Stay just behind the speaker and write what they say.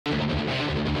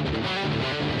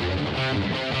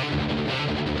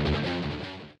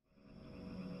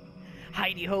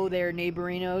Heidi ho there,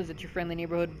 neighborinos. It's your friendly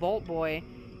neighborhood Vault Boy.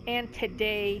 And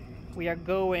today we are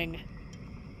going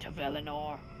to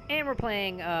Valvenor. And we're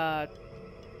playing,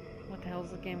 what the hell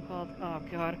is the game called? Oh,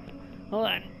 God. Hold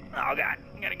on. Oh, God.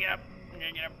 I gotta get up.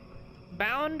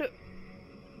 Bound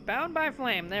by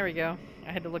Flame. There we go.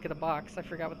 I had to look at the box. I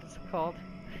forgot what this was called.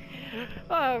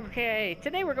 Okay.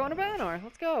 Today we're going to Valvenor.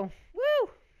 Let's go. Woo!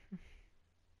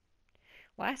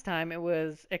 Last time it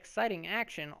was exciting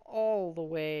action all the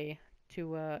way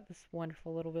to this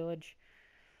wonderful little village.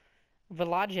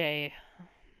 Village.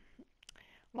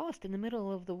 Lost in the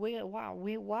middle of the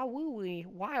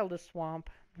wildest swamp.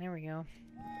 There we go.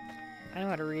 I know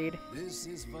how to read. This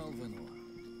is Valvenor.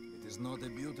 It is not a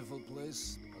beautiful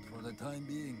place, but for the time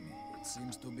being, it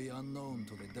seems to be unknown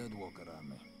to the Deadwalker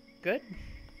army. Good.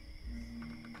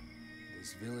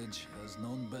 This village has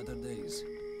known better days.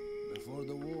 Before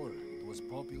the war, it was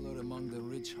popular among the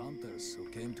rich hunters who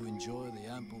came to enjoy the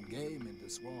ample game in the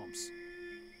swamps.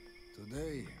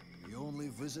 Today, the only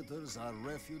visitors are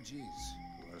refugees,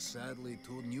 who are sadly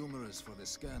too numerous for the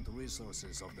scant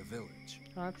resources of the village.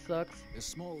 That sucks. A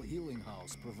small healing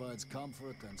house provides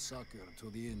comfort and succor to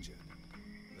the injured.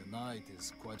 The knight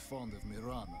is quite fond of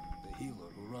Mirana, the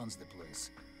healer who runs the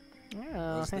place.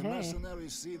 Oh, As the hey.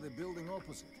 mercenaries see the building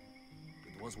opposite,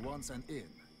 it was once an inn,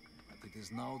 but it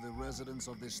is now the residence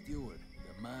of the steward,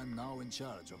 the man now in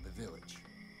charge of the village.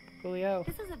 Coolio.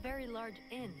 This is a very large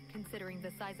inn, considering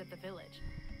the size of the village.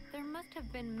 There must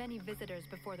have been many visitors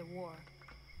before the war.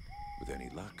 With any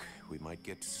luck, we might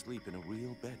get to sleep in a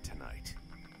real bed tonight.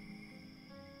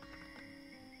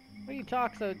 What do you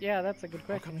talk so... Yeah, that's a good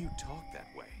How come question. you talk that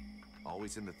way?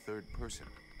 Always in the third person.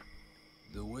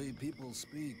 The way people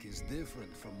speak is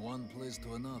different from one place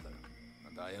to another,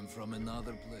 and I am from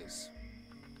another place.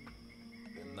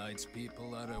 The knight's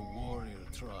people are a warrior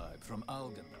tribe from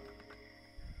Algendar,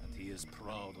 and he is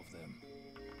proud of them.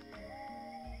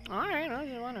 Alright, I was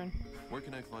just wondering. Where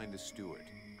can I find the steward?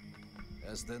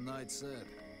 As the knight said,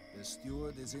 the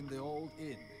steward is in the old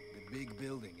inn, the big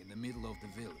building in the middle of the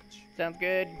village. Sounds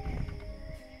good.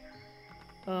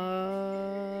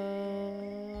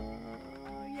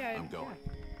 Yeah. I'm going.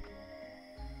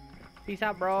 Peace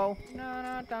out, bro. No,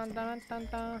 no, dun, dun, dun,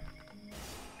 dun.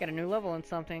 Got a new level in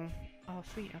something. Oh,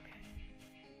 sweet.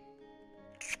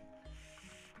 Okay.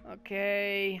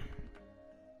 Okay.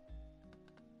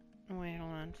 Wait,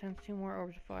 hold on. Sends 2 more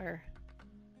orbs of fire.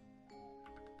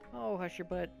 Oh, hush your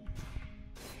butt.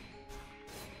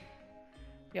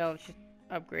 Yeah, let's just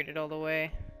upgrade it all the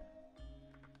way.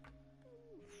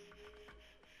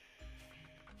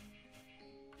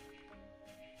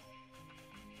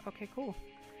 Okay, cool.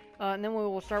 And then we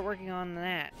will start working on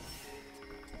that.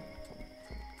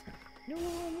 No,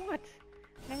 what?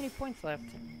 I don't have any points left.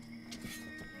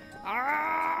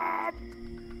 Ah!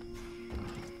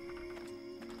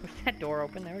 Push that door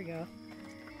open. There we go.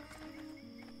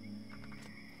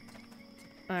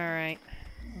 Alright.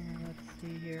 Let's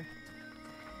see here.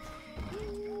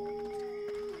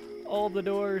 All the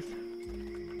doors.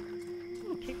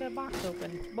 Ooh, kick that box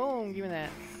open. Boom, give me that.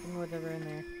 Give me whatever in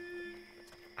there.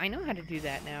 I know how to do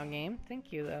that now, game.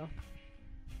 Thank you, though.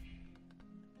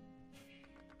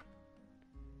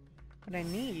 What I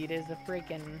need is a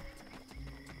freaking...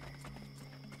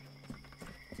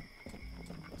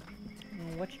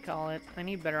 whatchamacallit. I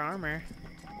need better armor.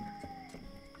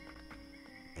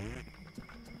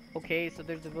 Okay, so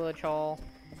there's the village hall.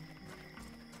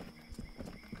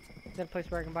 Is that a place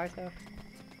where I can buy stuff?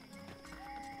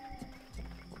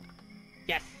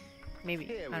 Yes! Maybe.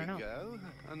 Here I don't know. we go.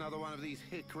 Another one of these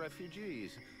hick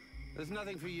refugees. There's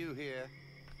nothing for you here.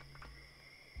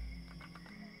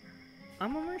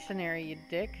 I'm a mercenary, you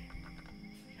dick.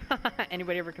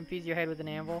 Anybody ever confuse your head with an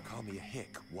anvil? Call me a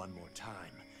hick one more time,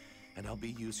 and I'll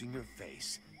be using your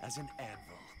face as an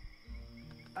anvil.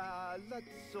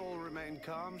 Let's all remain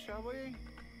calm, shall we?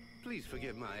 Please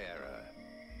forgive my error.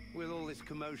 With all this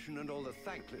commotion and all the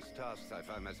thankless tasks I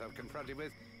find myself confronted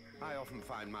with, I often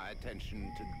find my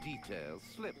attention to detail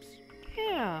slips.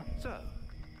 Yeah. So,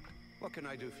 what can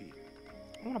I do for you?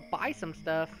 I want to buy some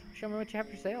stuff. Show me what you have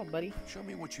for sale, buddy. Show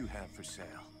me what you have for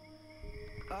sale.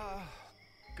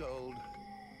 Gold.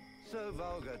 So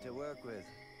vulgar to work with.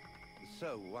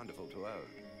 So wonderful to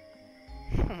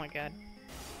own. Oh my god.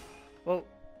 Whoa.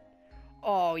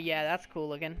 Oh yeah, that's cool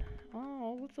looking.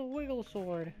 Oh, what's a wiggle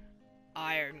sword?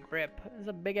 Iron grip. It's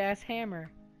a big ass hammer.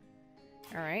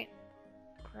 Alright.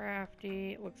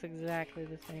 Crafty. It looks exactly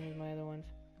the same as my other ones.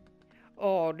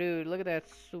 Oh dude, look at that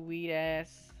sweet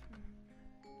ass.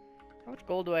 How much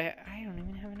gold do I have? I don't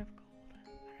even have enough gold. I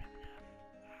don't have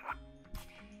enough.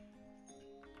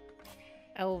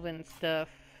 Elven stuff.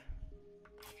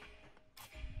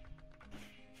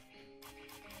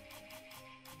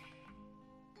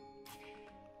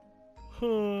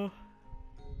 Chance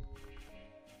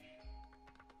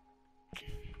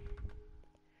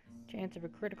of a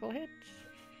critical hit.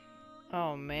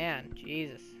 Oh man,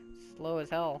 Jesus. Slow as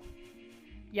hell.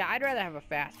 Yeah, I'd rather have a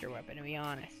faster weapon, to be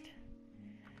honest.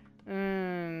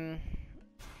 Sell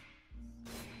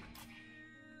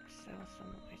some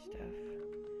of my stuff.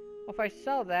 Well, if I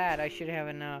sell that, I should have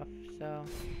enough, so...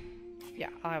 Yeah,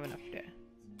 I'll have enough to...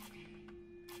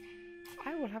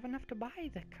 I will have enough to buy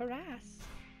the cuirass.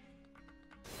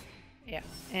 Yeah,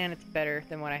 and it's better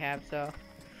than what I have, so...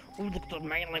 Ooh, the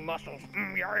manly muscles.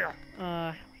 Yeah.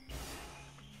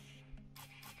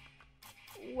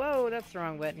 Whoa, that's the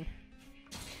wrong button.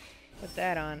 Put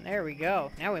that on. There we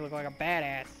go. Now we look like a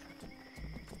badass.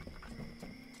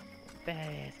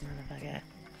 Badass motherfucker.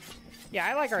 Yeah,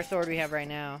 I like our sword we have right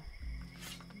now.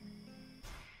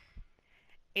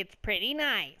 It's pretty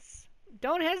nice.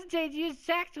 Don't hesitate to use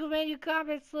tactical menu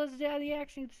combat slows down the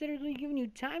action, considerably giving you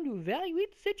time to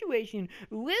evaluate the situation.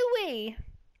 Woo-wee!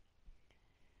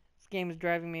 This game is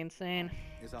driving me insane.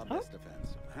 Is our best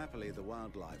defense. Happily, the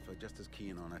wildlife are just as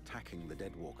keen on attacking the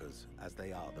Deadwalkers as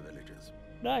they are the villagers.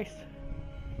 Nice.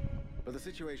 But the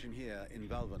situation here in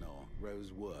Valvenor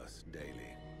grows worse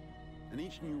daily. And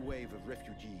each new wave of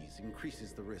refugees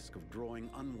increases the risk of drawing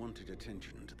unwanted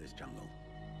attention to this jungle.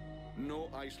 No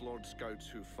Ice Lord scouts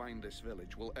who find this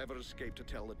village will ever escape to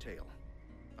tell the tale.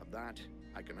 Of that,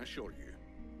 I can assure you.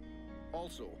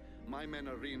 Also, my men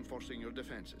are reinforcing your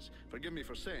defenses. Forgive me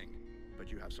for saying, but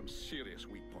you have some serious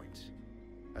weak points.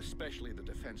 Especially the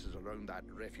defenses around that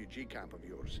refugee camp of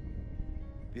yours.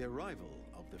 The arrival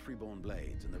of the Freeborn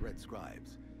Blades and the Red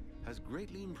Scribes has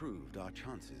greatly improved our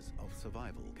chances of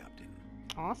survival, Captain.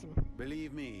 Awesome.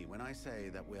 Believe me when I say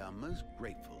that we are most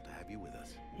grateful to have you with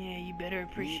us. Yeah, you better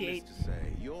appreciate... Needless to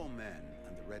say, your men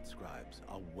and the Red Scribes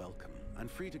are welcome and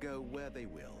free to go where they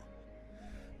will.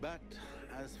 But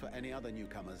as for any other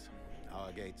newcomers,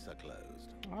 our gates are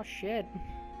closed. Oh, shit.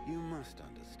 You must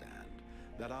understand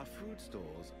that our food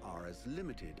stores are as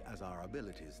limited as our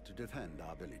abilities to defend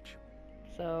our village.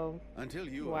 So... Until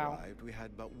you wow. arrived, we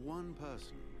had but one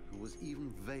person who was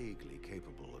even vaguely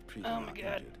capable of treating Oh our my God.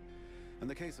 injured. And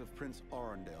the case of Prince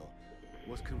Orendil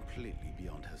was completely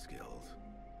beyond her skills.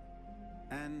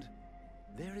 And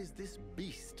there is this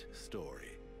beast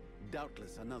story.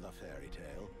 Doubtless another fairy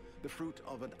tale, the fruit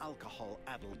of an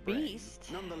alcohol-addled brain.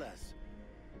 Beast? Nonetheless,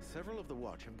 several of the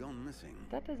watch have gone missing.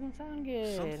 That doesn't sound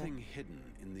good. Something hidden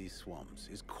in these swamps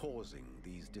is causing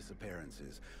these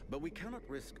disappearances, but we cannot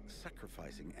risk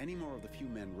sacrificing any more of the few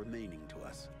men remaining to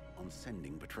us on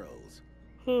sending patrols.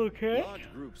 Okay.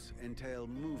 Large groups entail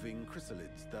moving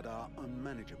chrysalids that are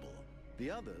unmanageable. The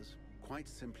others quite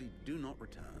simply do not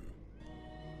return.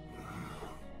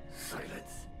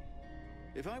 Silence.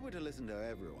 If I were to listen to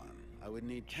everyone, I would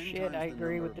need 10 Shit, times I the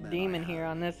agree number with the of men I demon have here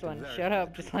on this to one. verify Shut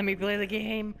up, the just let me play the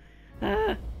game.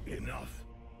 Ah. Enough.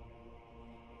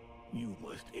 You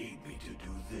must aid me to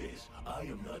do this. I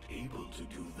am not able to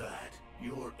do that.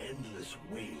 Your endless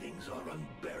wailings are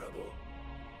unbearable.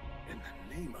 In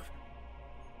the name of...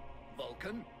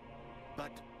 Vulcan?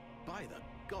 But by the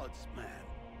gods, man,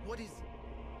 what is...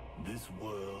 This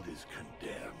world is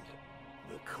condemned.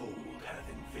 The cold hath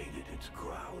invaded its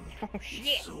ground, Oh, shit.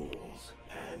 its souls,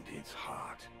 and its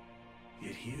heart.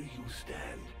 Yet here you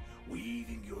stand,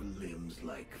 weaving your limbs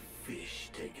like fish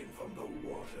taken from the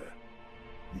water,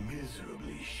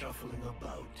 miserably shuffling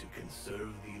about to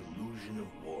conserve the illusion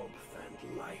of warmth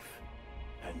and life,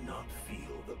 and not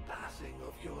feel the passing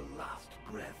of your last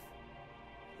breath,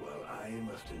 while I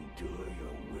must endure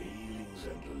your wailings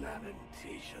and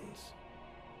lamentations.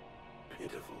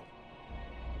 Pitiful.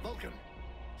 Vulcan,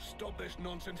 stop this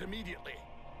nonsense immediately.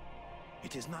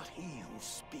 It is not he who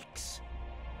speaks.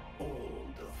 All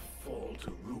the fall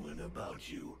to ruin about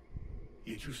you.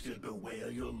 Yet you still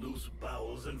bewail your loose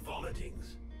bowels and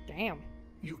vomitings. Damn.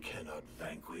 You cannot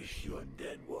vanquish your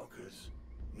dead walkers,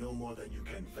 no more than you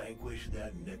can vanquish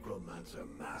their necromancer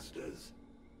masters.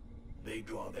 They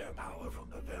draw their power from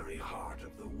the very heart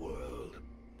of the world.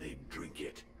 They drink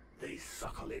it, they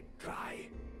suckle it dry.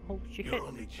 Oh, shit. Your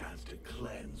only chance to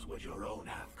cleanse what your own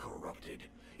hath corrupted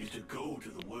is to go to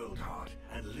the world heart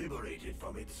and liberate it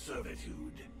from its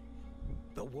servitude.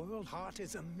 The World Heart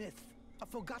is a myth, a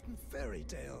forgotten fairy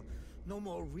tale, no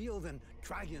more real than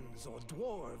dragons or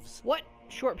dwarves. What?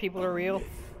 Short people are real. Myth.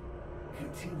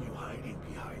 Continue hiding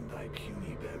behind thy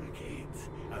puny barricades,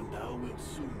 and thou wilt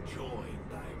soon join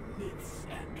thy myths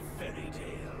and fairy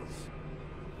tales.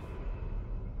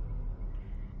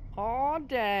 Aw,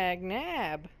 dag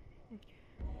nab.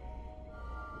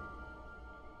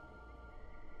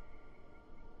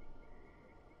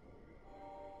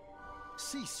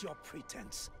 Cease your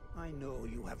pretense. I know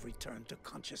you have returned to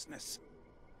consciousness.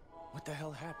 What the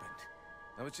hell happened?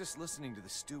 I was just listening to the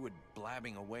steward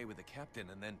blabbing away with the captain,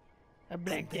 and then... I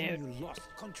blanked out. Then you lost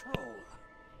control.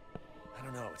 I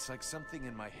don't know, it's like something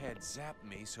in my head zapped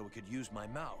me so it could use my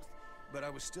mouth. But I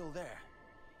was still there.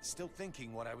 Still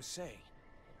thinking what I was saying.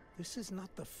 This is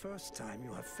not the first time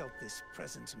you have felt this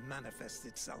presence manifest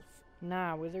itself.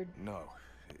 Nah, wizard. No.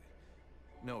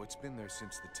 No, it's been there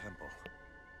since the temple.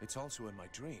 It's also in my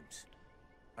dreams.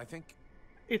 I think...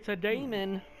 It's a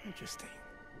demon. Interesting.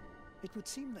 It would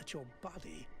seem that your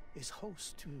body is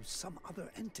host to some other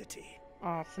entity.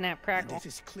 Oh, snap crackle. And it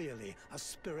is clearly a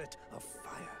spirit of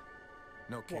fire.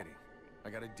 No kidding. I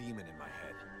got a demon in my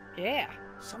head. Yeah.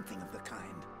 Something of the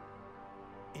kind.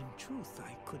 In truth,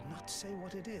 I could not say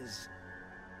what it is.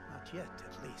 Not yet,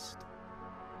 at least.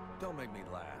 Don't make me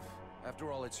laugh.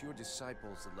 After all, it's your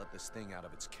disciples that let this thing out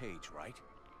of its cage, right?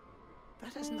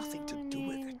 That has nothing to do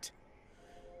with it.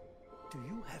 Do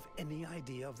you have any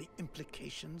idea of the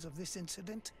implications of this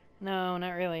incident? No,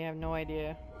 not really. I have no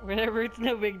idea. Whatever, it's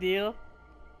no big deal.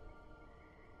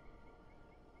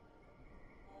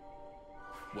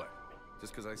 What?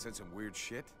 Just because I said some weird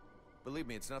shit? Believe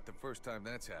me, it's not the first time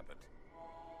that's happened.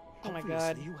 Oh my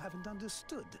Obviously, god. you haven't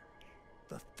understood.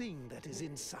 The thing that is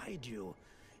inside you,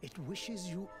 it wishes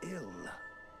you ill.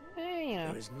 You know.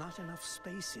 There is not enough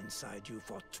space inside you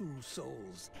for two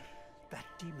souls. That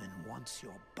demon wants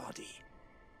your body.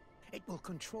 It will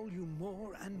control you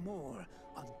more and more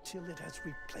until it has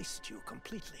replaced you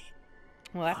completely.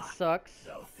 Well, that sucks.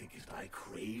 Thou thinkest I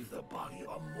crave the body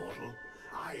of mortal?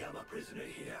 I am a prisoner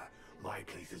here. My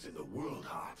place is in the world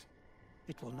heart.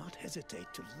 It will not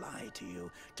hesitate to lie to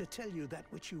you, to tell you that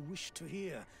which you wish to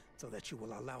hear, so that you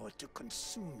will allow it to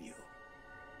consume you.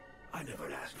 I never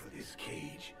asked for this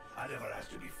cage. I never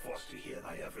asked to be forced to hear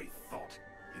thy every thought.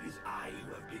 It is I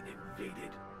who have been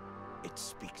invaded. It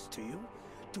speaks to you.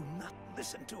 Do not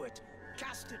listen to it.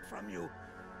 Cast it from you.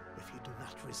 If you do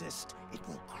not resist, it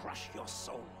will crush your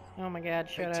soul. Oh my god,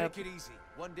 shut Hey, up. take it easy.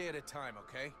 One day at a time,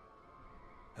 okay?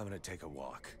 I'm gonna take a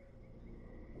walk.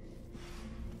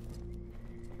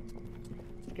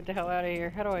 Let's get the hell out of here.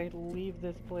 How do I leave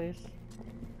this place?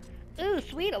 Ooh,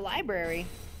 sweet, a library.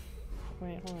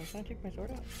 Wait, hold on. Can I take my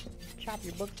sword out? Chop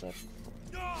your books up.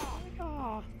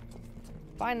 Oh.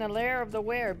 Find the lair of the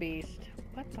werebeast.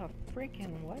 What the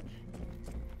freaking what?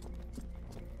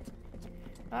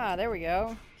 Ah, there we go.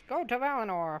 Let's go to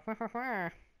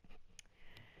Valvenor.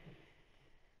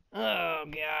 Oh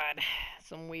god.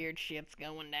 Some weird shit's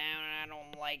going down and I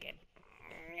don't like it.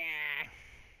 Nah.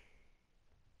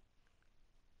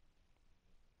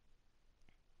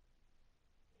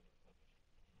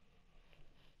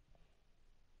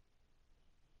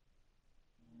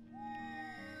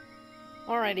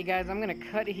 Alrighty guys, I'm gonna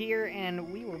cut here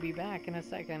and we will be back in a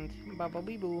second.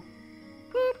 Ba-ba-bee-boo.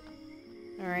 Boop!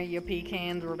 Alright, you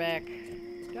pecans, we're back.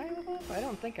 Did I level up? I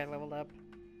don't think I leveled up.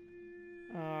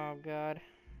 Oh god.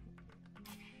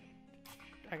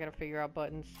 I gotta figure out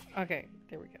buttons. Okay,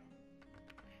 there we go.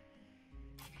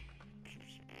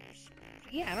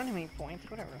 Yeah, I don't have any points,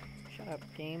 whatever. Shut up,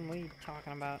 game. What are you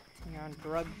talking about? You're on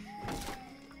drugs.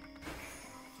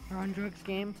 You're on drugs,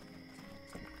 game.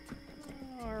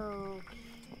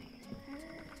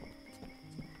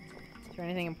 Is there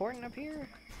anything important up here?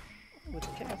 With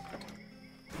the chest.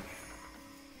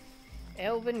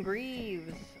 Elven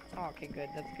Greaves. Oh, okay, good.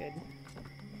 That's good.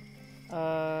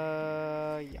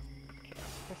 Yeah. Okay,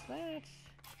 press that.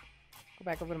 Go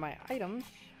back over to my items.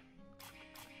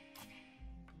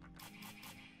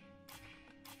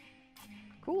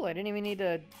 Cool, I didn't even need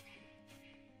to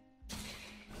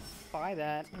buy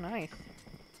that. Nice.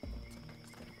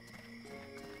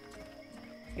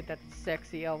 Get that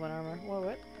sexy elven armor. Whoa,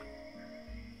 what?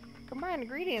 Combine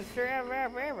ingredients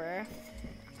forever.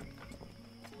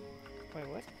 Wait,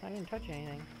 what? I didn't touch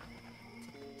anything.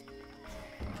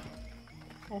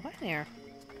 Oh, hi there.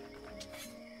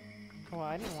 Oh,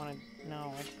 I didn't want to.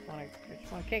 No, I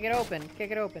just want to kick it open.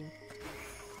 Kick it open.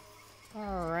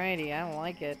 Alrighty, I don't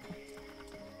like it.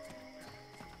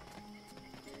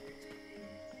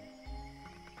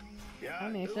 Yeah, Hi,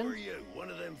 Mason. who are you? One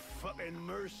of them fucking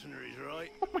mercenaries,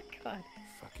 right? Oh my god.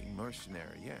 Fucking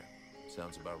mercenary, yeah.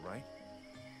 Sounds about right.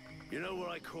 You know what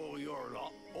I call your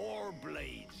lot? Ore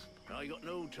blades. I got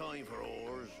no time for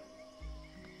ores.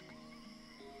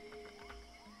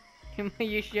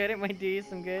 You should, it might do you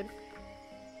some good.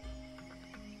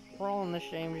 We're all in the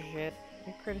same shit.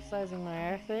 You're criticizing my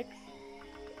ethics?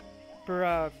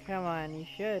 Bro, come on, you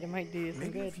should. It might do you some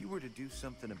Maybe good. if you were to do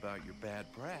something about your bad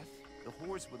breath, the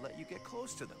whores would let you get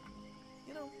close to them.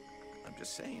 You know, I'm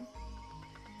just saying.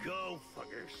 Go fuck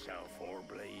yourself,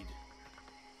 Oreblade.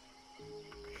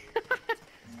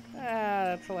 Ah,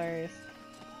 that's hilarious.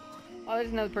 Oh,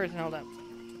 there's another person. Hold up.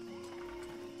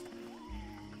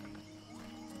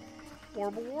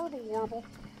 Warble, warble, warble.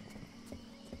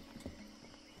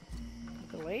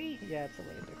 It's a lady? Yeah, it's a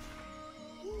lady.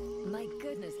 My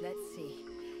goodness, let's see.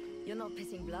 You're not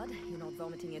pissing blood, you're not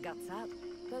vomiting your guts out.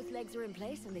 Both legs are in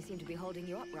place and they seem to be holding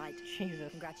you upright.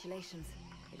 Jesus. Congratulations.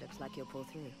 It looks like you'll pull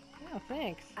through. Oh,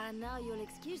 thanks. And now you'll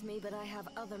excuse me, but I have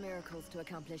other miracles to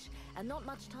accomplish, and not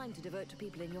much time to devote to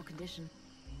people in your condition.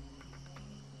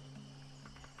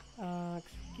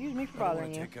 Excuse me for I don't bothering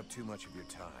want to you. take up too much of your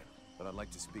time, but I'd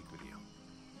like to speak with you.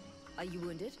 Are you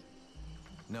wounded?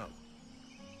 No.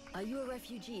 Are you a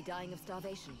refugee dying of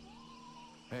starvation?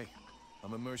 Hey,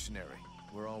 I'm a mercenary.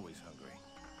 We're always hungry.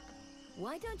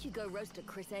 Why don't you go roast a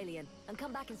Chris alien and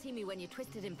come back and see me when you're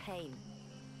twisted in pain?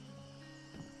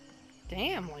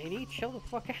 Damn, lady, chill the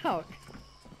fuck out.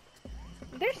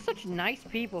 There's such nice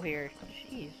people here.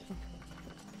 Jeez.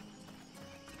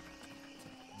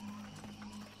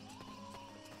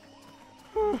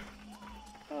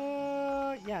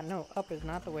 Yeah, no, up is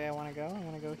not the way I want to go. I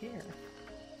want to go here.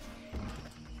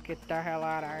 Get the hell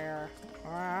out of here.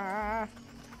 Ah.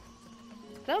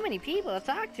 So many people to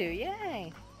talk to,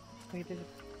 yay! Wait, there's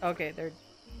a... Okay, there's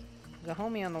a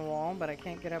homie on the wall, but I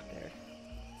can't get up there.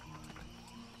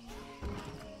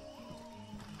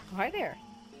 Oh, hi there.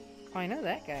 Oh, I know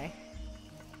that guy.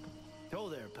 Oh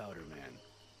there, Powder Man.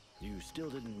 You still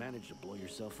didn't manage to blow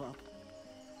yourself up?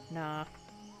 Nah.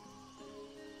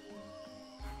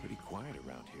 Pretty quiet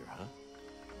around here, huh?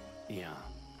 Yeah.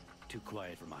 Too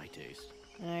quiet for my taste.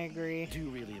 I agree. Do you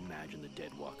really imagine the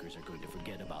Deadwalkers are going to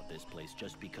forget about this place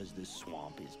just because this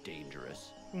swamp is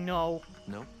dangerous? No.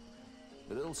 No?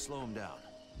 But it'll slow them down.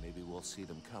 Maybe we'll see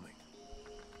them coming.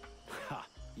 Ha!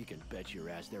 You can bet your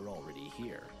ass they're already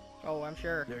here. Oh, I'm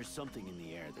sure. There's something in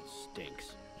the air that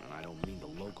stinks, and I don't mean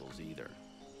the locals either.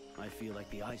 I feel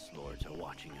like the Ice Lords are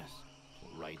watching us.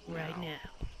 Right now. Right now.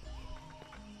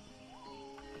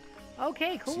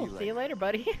 Okay, cool. See you See you later,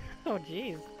 buddy. Oh,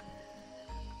 jeez.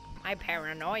 My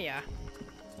paranoia.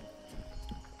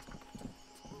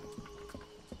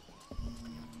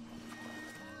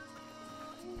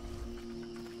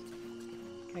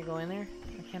 Can I go in there?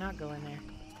 I cannot go in there.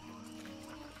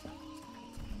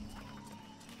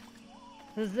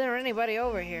 Is there anybody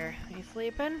over here? You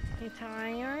sleeping? You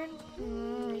tired?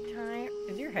 You tired?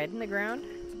 Is your head in the ground?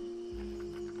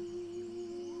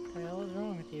 What the hell is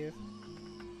wrong with you?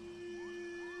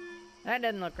 That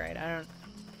doesn't look right. That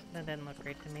doesn't look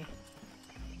great to me.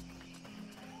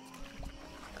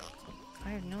 I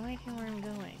have no idea where I'm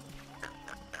going.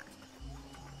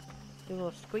 Do a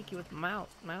little squeaky with my mouth.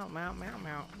 Meow, meow, meow,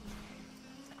 meow.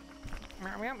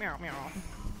 Meow, meow, meow, meow.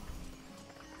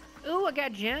 Ooh, I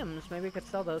got gems. Maybe I could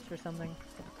sell those for something.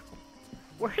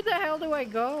 Where the hell do I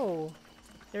go?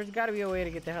 There's got to be a way to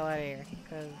get the hell out of here.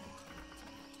 Because...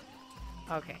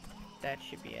 Okay. That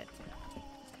should be it.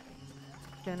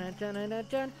 Dun dun dun dun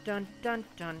dun dun dun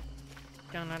dun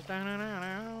dun dun dun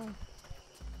dun.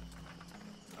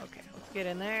 Okay, let's get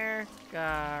in there.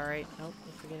 Alright, nope,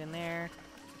 let's get in there.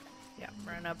 Yeah,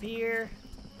 run up here.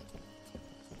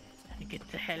 Get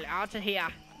the hell out of here.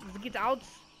 Let's get out.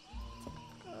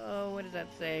 Oh, what does that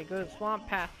say? Go to the swamp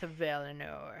path to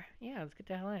Valvenor. Yeah, let's get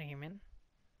the hell out of here, man.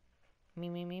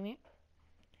 Me.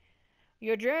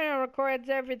 Your journal records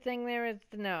everything there is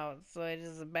to know, so it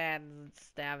is bad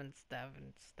stabbing stuff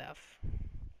and stuff.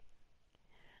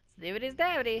 Stibbity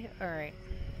stabbity. Alright.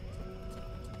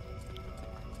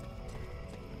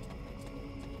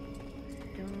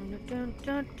 Dun, dun,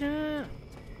 dun, dun.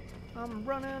 I'm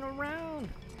running around.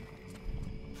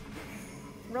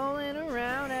 Rolling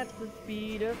around at the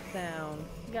speed of sound.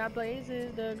 Got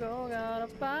places to go, gotta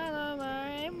follow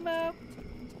my rainbow.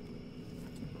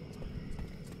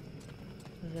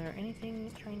 Is there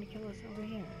anything trying to kill us over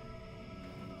here?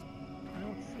 I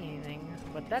don't see anything,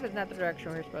 but that is not the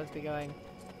direction we're supposed to be going.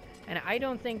 And I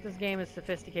don't think this game is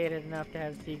sophisticated enough to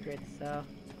have secrets, so...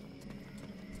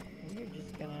 we're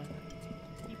just gonna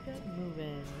keep it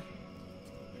moving.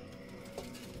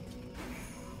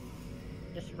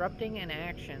 Disrupting an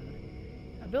action.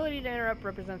 Ability to interrupt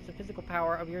represents the physical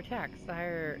power of your attacks. The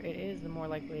higher it is, the more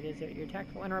likely it is that your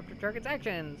attacks will interrupt your target's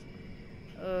actions.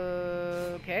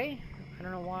 Okay. I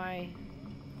don't know why.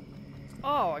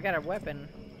 Oh, I got a weapon.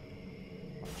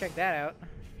 Let's check that out.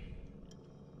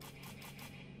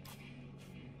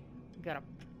 Got a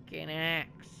fucking axe.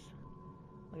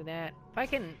 Look at that. If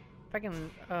I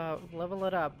can level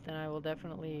it up, then I will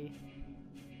definitely.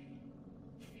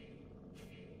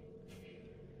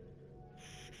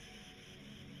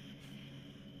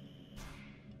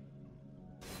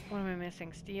 What am I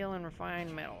missing? Steel and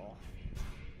refined metal.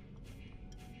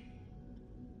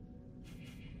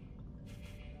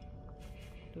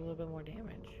 Do a little bit more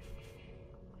damage.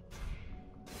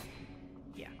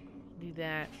 Yeah, do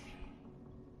that.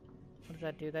 What does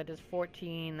that do? That does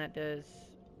 14, that does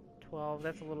 12.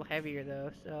 That's a little heavier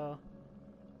though, so...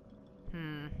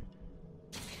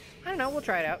 I don't know, we'll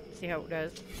try it out, see how it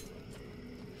does.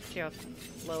 See how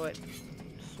slow it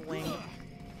swings.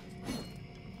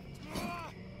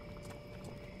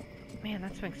 Man,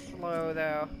 that swings slow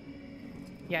though.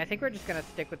 Yeah, I think we're just gonna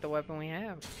stick with the weapon we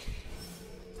have.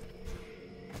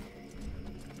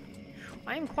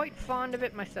 I am quite fond of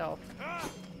it myself.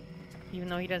 Even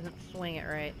though he doesn't swing it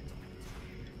right.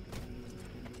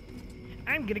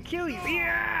 I'm gonna kill you!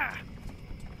 Yeah!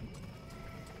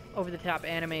 Over the top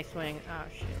anime swing. Oh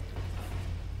shit.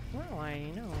 Well, I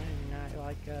know I'm not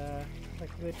like a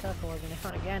good tussle every now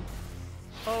and again.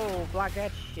 Oh, block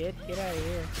that shit. Get out of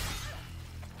here.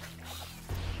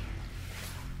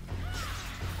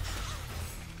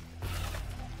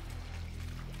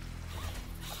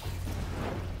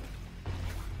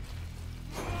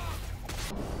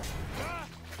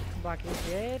 Block your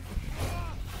shit.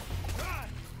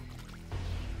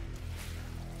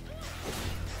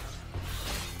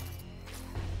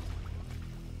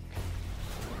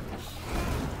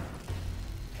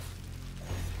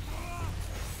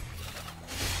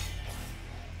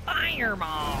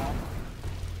 Fireball!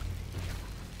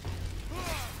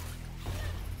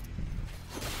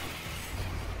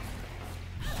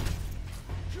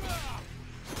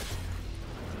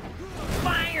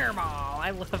 Fireball!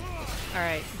 I love...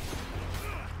 Alright.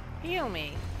 Heal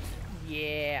me.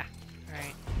 Yeah.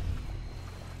 Alright.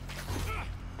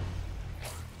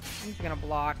 I'm just gonna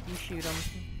block. You shoot him.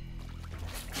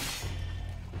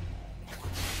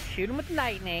 Shoot him with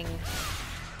lightning.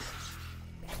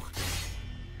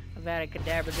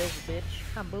 Avada-cadabra this bitch.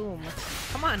 Kaboom.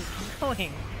 Come on, keep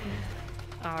going.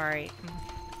 Alright.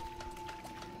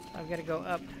 I've gotta go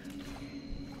up.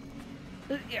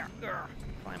 Yeah,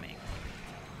 climbing.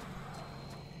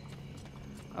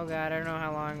 Oh god, I don't know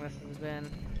how long this has been.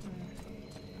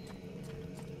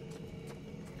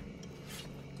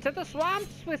 To the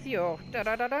swamps with you! Da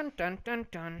da da dun dun dun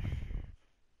dun.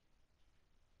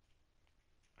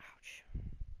 Ouch.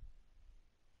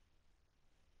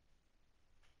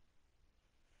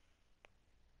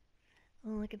 Oh,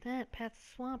 look at that. Past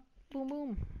the swamp. Boom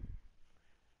boom.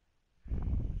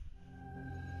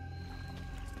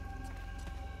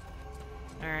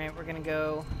 Alright, we're gonna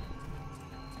go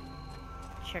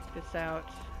check this out,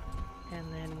 and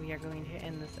then we are going to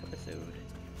end this episode.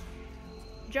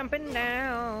 Jumping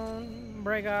down,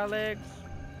 break our legs.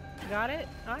 Got it?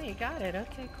 Oh, you got it.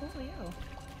 Okay, cool, yo.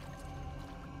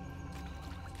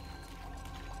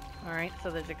 Alright,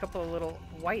 so there's a couple of little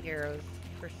white arrows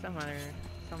for some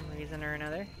reason or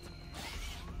another.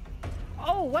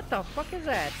 Oh, what the fuck is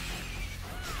that?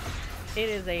 It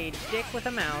is a dick with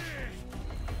a mouth.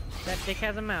 That dick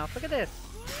has a mouth. Look at this.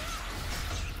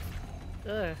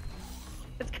 Ugh.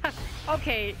 It's got...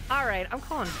 Okay, alright, I'm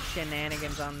calling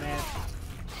shenanigans on this.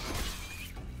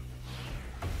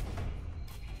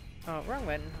 Oh, wrong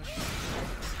button.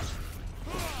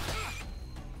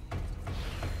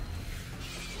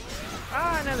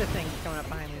 Ah, another thing's coming up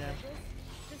behind me though.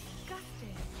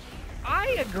 Disgusting. I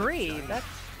agree, that's...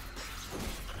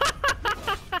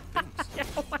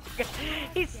 Oh my god,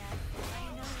 he's...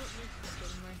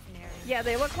 Yeah,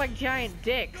 they look like giant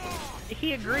dicks.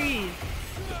 He agrees.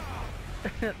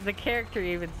 The character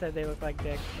even said they look like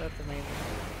dicks. That's amazing.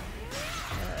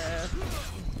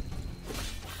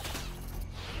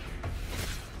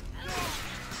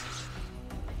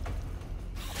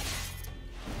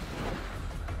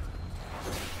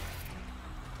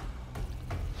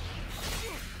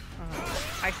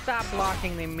 I stopped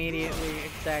blocking the immediately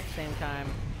exact same time.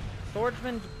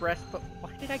 Swordsman's breastplate.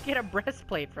 Why did I get a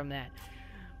breastplate from that?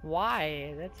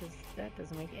 Why? That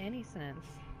doesn't make any sense.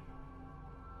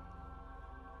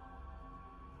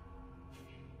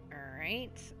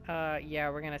 Alright.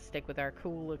 Yeah, we're gonna stick with our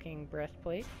cool looking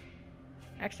breastplate.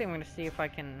 Actually, I'm gonna see if I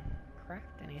can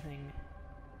craft anything.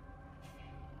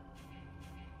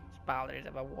 Spiders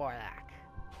of a warlock.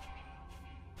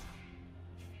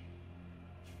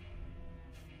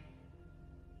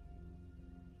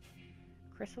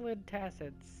 Chrysalid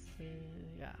tacids.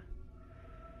 Yeah.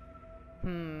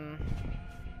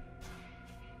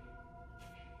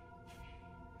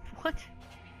 What?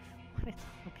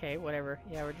 Okay, whatever.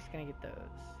 Yeah, we're just gonna get those.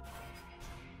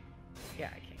 Yeah,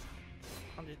 I can't.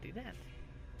 I'll just do that.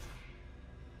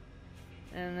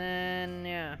 And then,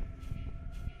 yeah.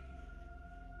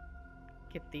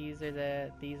 Get these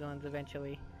or these ones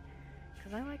eventually.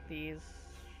 Because I like these.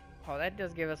 Oh, that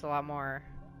does give us a lot more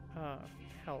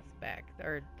health back.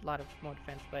 Or a lot of more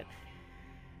defense, but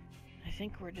I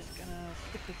think we're just gonna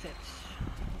stick with it.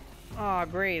 Oh,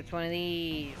 great, it's one of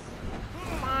these.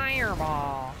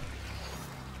 Fireball!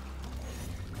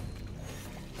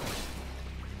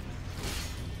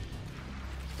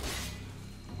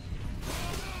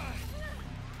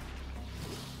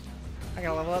 I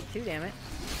gotta level up too, damn it.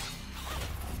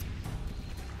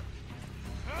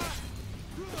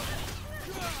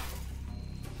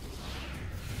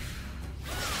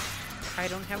 I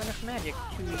don't have enough magic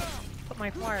to put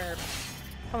my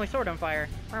sword on fire.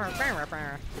 Oh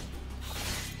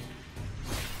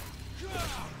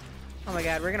my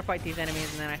god, we're gonna fight these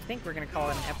enemies and then I think we're gonna call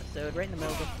it an episode right in the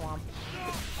middle of the swamp.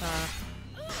 Yeah,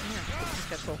 I think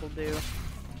that's what we'll do.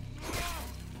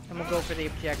 And we'll go for the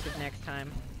objective next time.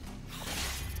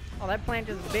 Oh, that plant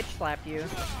just bitch slapped you.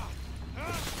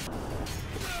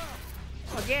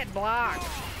 Oh, get blocked!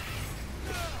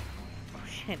 Oh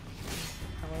shit.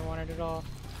 I really wanted it all.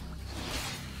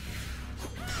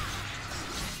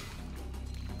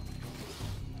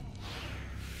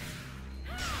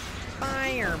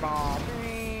 Fireball!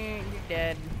 You're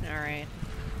dead. Alright.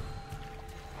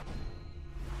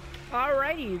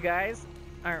 Alrighty, you guys.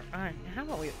 Alright, how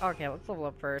about we... Okay, let's level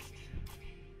up first.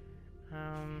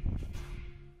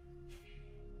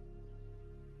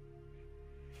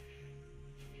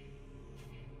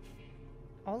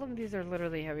 All of these are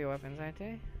literally heavy weapons, aren't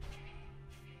they?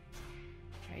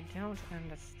 I don't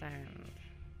understand.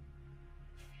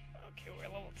 Okay, we're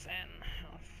level 10.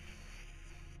 Oh.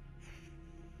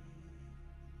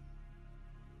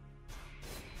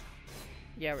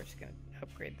 Yeah, we're just gonna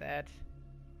upgrade that.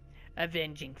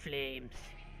 Avenging Flames.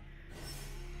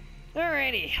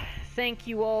 Alrighty. Thank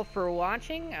you all for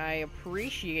watching. I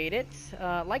appreciate it.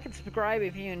 Like and subscribe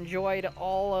if you enjoyed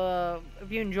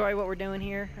if you enjoy what we're doing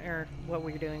here, or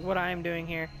what I'm doing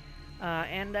here.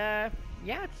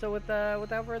 Yeah, so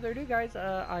without further ado, guys,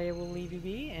 I will leave you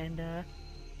be, and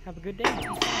have a good day.